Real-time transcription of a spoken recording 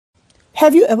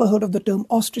Have you ever heard of the term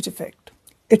ostrich effect?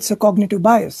 It's a cognitive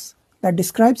bias that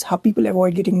describes how people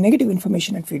avoid getting negative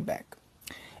information and feedback.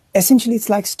 Essentially, it's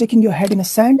like sticking your head in the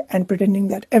sand and pretending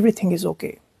that everything is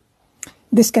okay.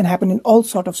 This can happen in all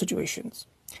sorts of situations.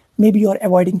 Maybe you're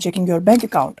avoiding checking your bank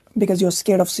account because you're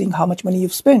scared of seeing how much money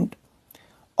you've spent.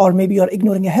 Or maybe you're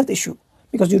ignoring a health issue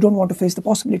because you don't want to face the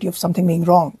possibility of something being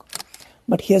wrong.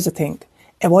 But here's the thing,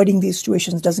 avoiding these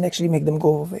situations doesn't actually make them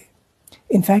go away.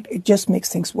 In fact, it just makes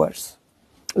things worse.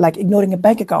 Like ignoring a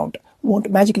bank account won't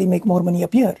magically make more money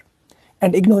appear,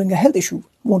 and ignoring a health issue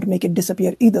won't make it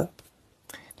disappear either.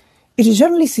 It is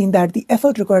generally seen that the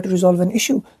effort required to resolve an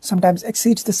issue sometimes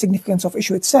exceeds the significance of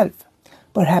issue itself.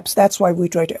 Perhaps that's why we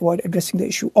try to avoid addressing the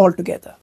issue altogether.